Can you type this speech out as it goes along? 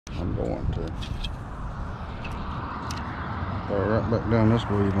I'm going to. Throw it right back down this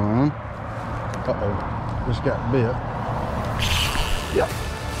weed line. Uh-oh, just got bit. Yep.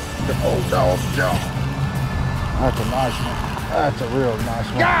 The old dog's jaw. That's a nice one. That's a real nice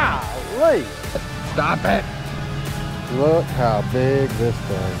one. Golly! Stop it! Look how big this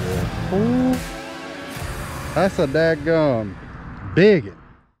thing is. Ooh. That's a dadgum biggin.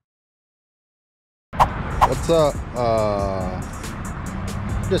 What's up?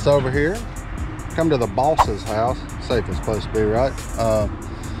 Just over here. Come to the boss's house. Safest place to be, right?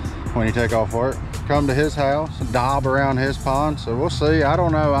 When you take off work. Come to his house, dob around his pond. So we'll see. I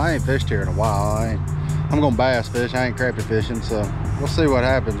don't know. I ain't fished here in a while. I'm gonna bass fish. I ain't crappie fishing. So we'll see what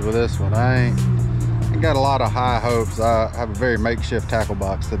happens with this one. I ain't got a lot of high hopes. I have a very makeshift tackle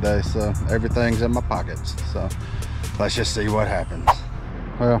box today, so everything's in my pockets. So let's just see what happens.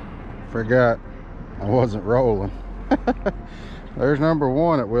 Well, forgot I wasn't rolling. There's number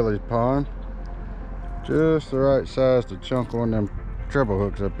one at Willie's pond. Just the right size to chunk one of them treble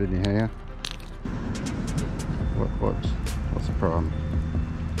hooks up in your hand. What's the problem?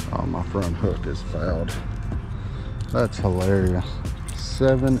 Oh, my front hook is fouled. That's hilarious.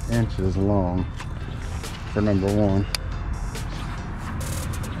 7 inches long for number one.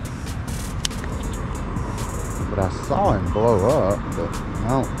 But I saw him blow up, but I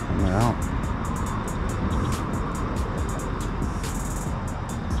don't.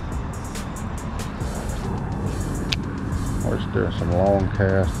 We're just doing some long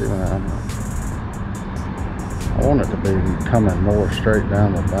casts, even though I want it to be coming more straight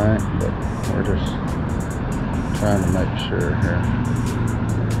down the bank, but we're just trying to make sure here.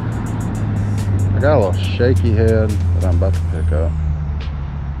 I got a little shaky head that I'm about to pick up,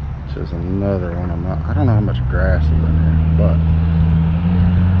 which is another one of my, I don't know how much grass is in here, but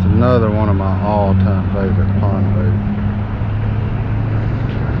it's another one of my all-time favorite pond baits.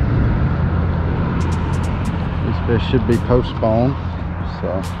 These fish should be postponed,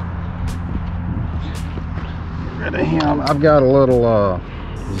 so get rid of him. I've got a little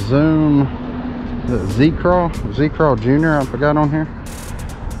Zoom Z-Crawl Junior I forgot on here.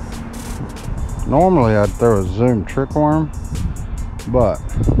 Normally I'd throw a Zoom trick worm, but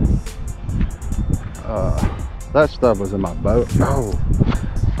that stuff was in my boat. Oh,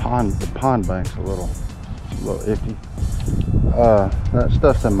 the pond bank's a little iffy. That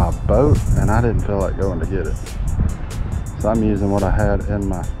stuff's in my boat and I didn't feel like going to get it, so I'm using what I had in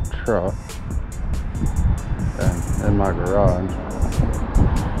my truck and in my garage,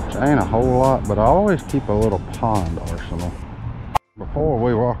 which ain't a whole lot, but I always keep a little pond arsenal. Before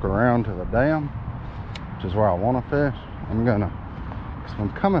we walk around to the dam, which is where I want to fish, because if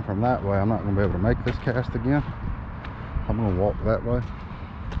I'm coming from that way, I'm not going to be able to make this cast again. I'm going to walk that way.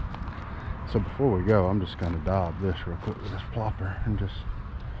 So before we go, I'm just going to dive this real quick with this plopper and just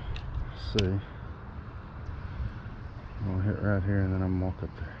see. I'm going to hit right here and then I'm going to walk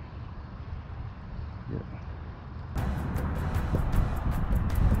up there. Yeah.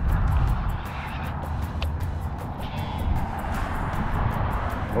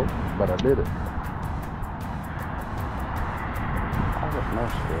 Oh, but I did it. I got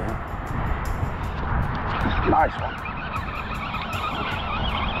most of it. Nice one.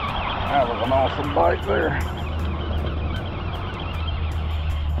 That was an awesome bite there.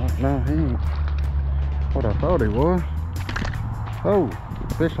 Oh, no, he ain't what I thought he was. Oh,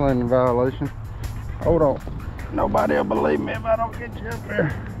 fish landing violation. Hold on. Nobody will believe me if I don't get you up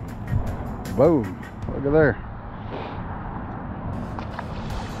there. Boom. Look at there.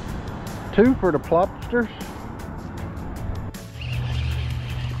 2 for the plopsters.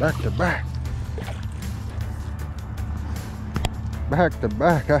 Back to back. Back to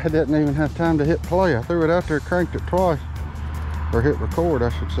back. I didn't even have time to hit play. I threw it out there, cranked it twice. Or hit record, I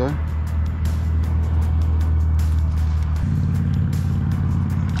should say.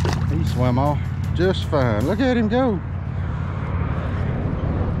 He swam off just fine. Look at him go.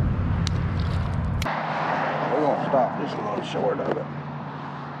 We're gonna stop just a little short of it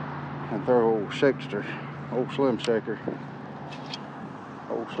and throw old Shakester, old Slim Shaker,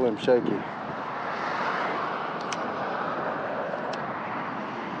 old Slim Shaky.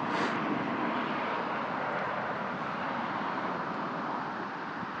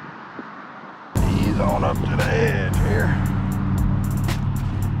 He's on up to the edge here.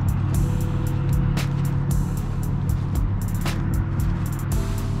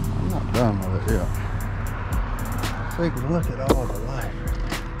 I'm not done with it yet. Take a look at all the life.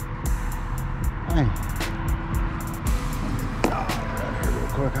 Hey. Right here real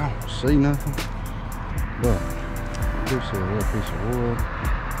quick. I don't see nothing, but I do see a little piece of wood.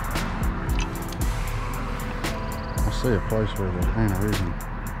 I see a place where there ain't a reason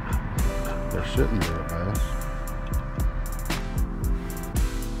There shouldn't be a bass.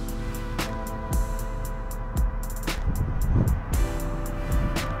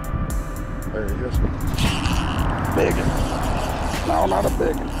 There he is. Big one. No, not a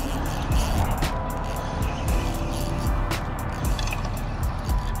big one.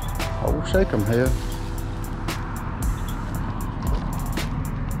 Oh, shake him here.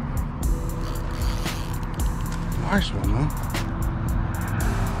 Nice one, though.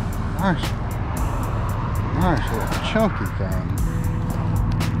 Nice one. Nice little chunky thing.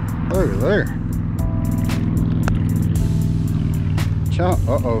 Look at there. Chunk.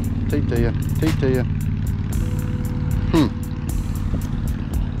 Uh-oh. Teeth to you. Teeth to you.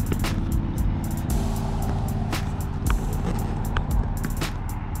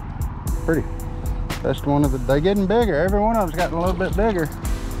 Pretty. Best one of the, they getting bigger. Every one of them's gotten a little bit bigger.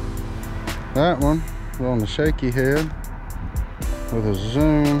 That one was on the shaky head with a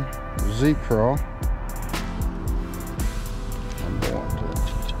zoom Z-crawl. I'm going to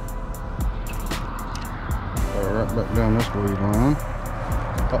go right back down this weed line.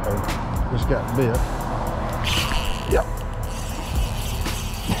 Uh-oh, just got bit. Yep.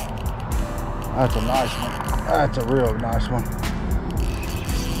 That's a nice one. That's a real nice one.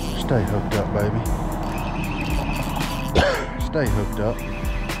 Stay hooked up, baby. Stay hooked up.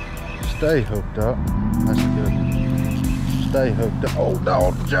 Stay hooked up. That's good. Stay hooked up. Oh,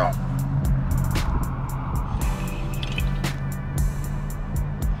 dog, jump.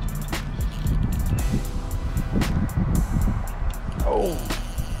 Oh.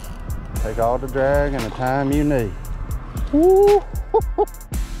 Take all the drag and the time you need. Woo!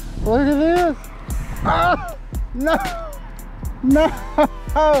 Look at this. Ah! No! No!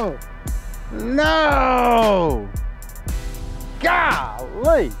 No!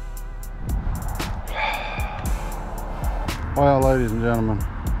 Golly! Well, ladies and gentlemen,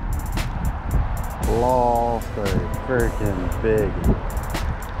 lost a freaking big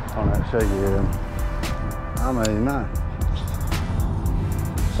on that shaky head. I mean,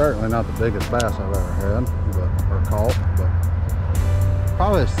 certainly not the biggest bass I've ever had, or caught, but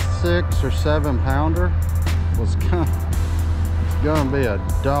probably a 6 or 7 pounder was gonna be a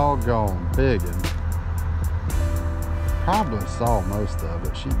doggone big one. Probably saw most of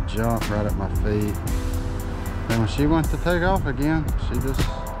it. She jumped right at my feet. And when she went to take off again, she just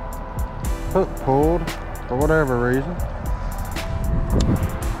hook pulled for whatever reason.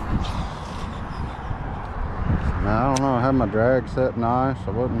 Now, I don't know, I had my drag set nice.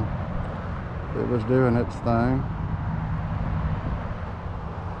 It was doing its thing.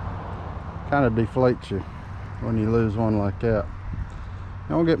 Kind of deflates you when you lose one like that.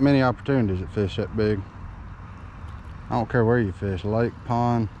 You don't get many opportunities to fish that big. I don't care where you fish, lake,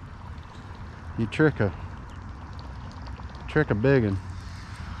 pond. You trick a big one.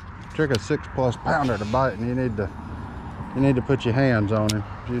 Trick a 6+ pounder to bite, and you need to put your hands on him.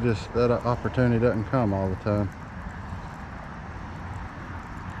 That opportunity doesn't come all the time.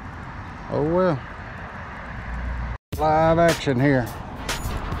 Oh well. Live action here.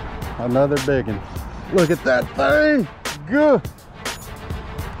 Another big one. Look at that thing. Good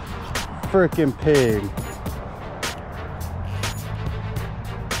freaking pig.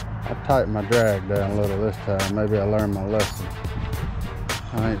 I tightened my drag down a little this time. Maybe I learned my lesson.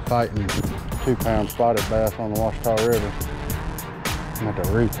 I ain't fighting 2-pound spotted bass on the Washita River. I'm gonna have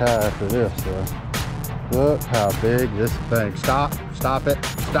to retie after this though. Look how big this thing. Stop it,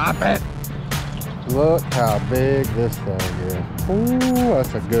 stop it. Look how big this thing is. Ooh,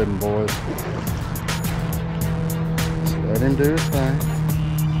 that's a good one, boys. Just let him do his thing.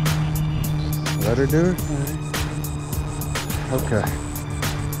 Let her do her thing. Okay.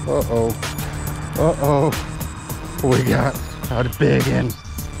 Uh-oh. Uh-oh. We got a big one.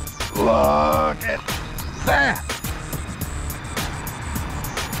 Look at that.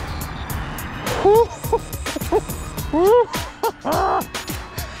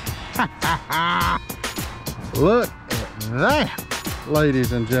 Look at that,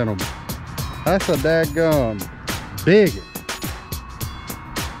 ladies and gentlemen. That's a dadgum big one.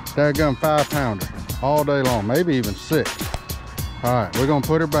 Dadgum 5-pounder all day long, maybe even 6. All right, we're gonna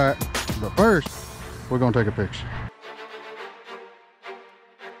put her back, but first, we're gonna take a picture.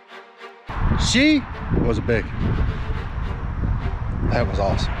 She was a big one. That was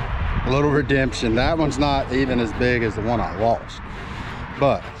awesome. A little redemption. That one's not even as big as the one I lost,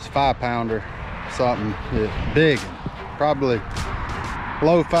 but it's 5-pounder, something. Yeah, big one. Probably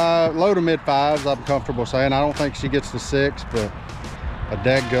low to mid 5s, I'm comfortable saying. I don't think she gets to 6, but a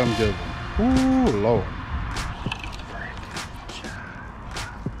dadgum good one. Ooh, Lord.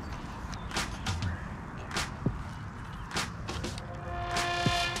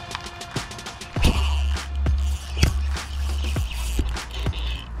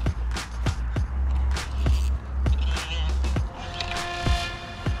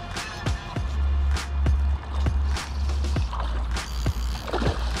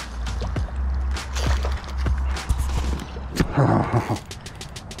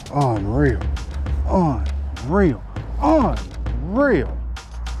 Unreal, unreal, unreal.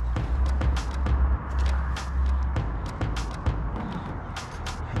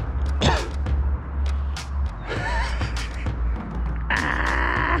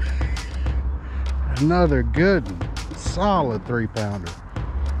 Another good one. Solid 3-pounder.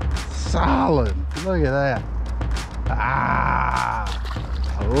 Solid. Look at that.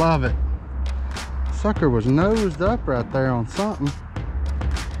 I love it. Sucker was nosed up right there on something,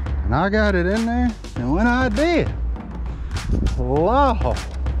 and I got it in there, and when I did, Lord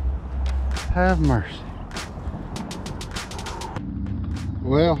have mercy.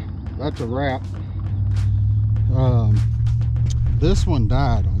 Well, that's a wrap. This one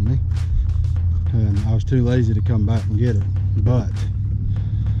died on me, and I was too lazy to come back and get it, but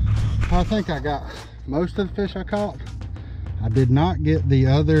I think I got most of the fish I caught. I did not get the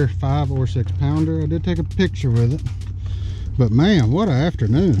other 5 or 6 pounder. I did take a picture with it, but man, what an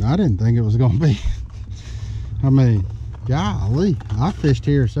afternoon. I didn't think it was gonna be. I mean, golly, I fished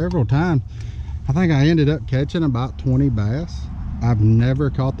here several times. I think I ended up catching about 20 bass. I've never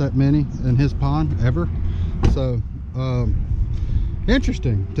caught that many in his pond ever, so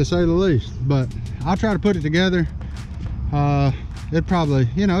interesting to say the least. But I'll try to put it together. It'd probably,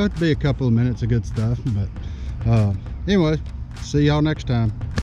 you know, it'd be a couple of minutes of good stuff, but anyway, see y'all next time.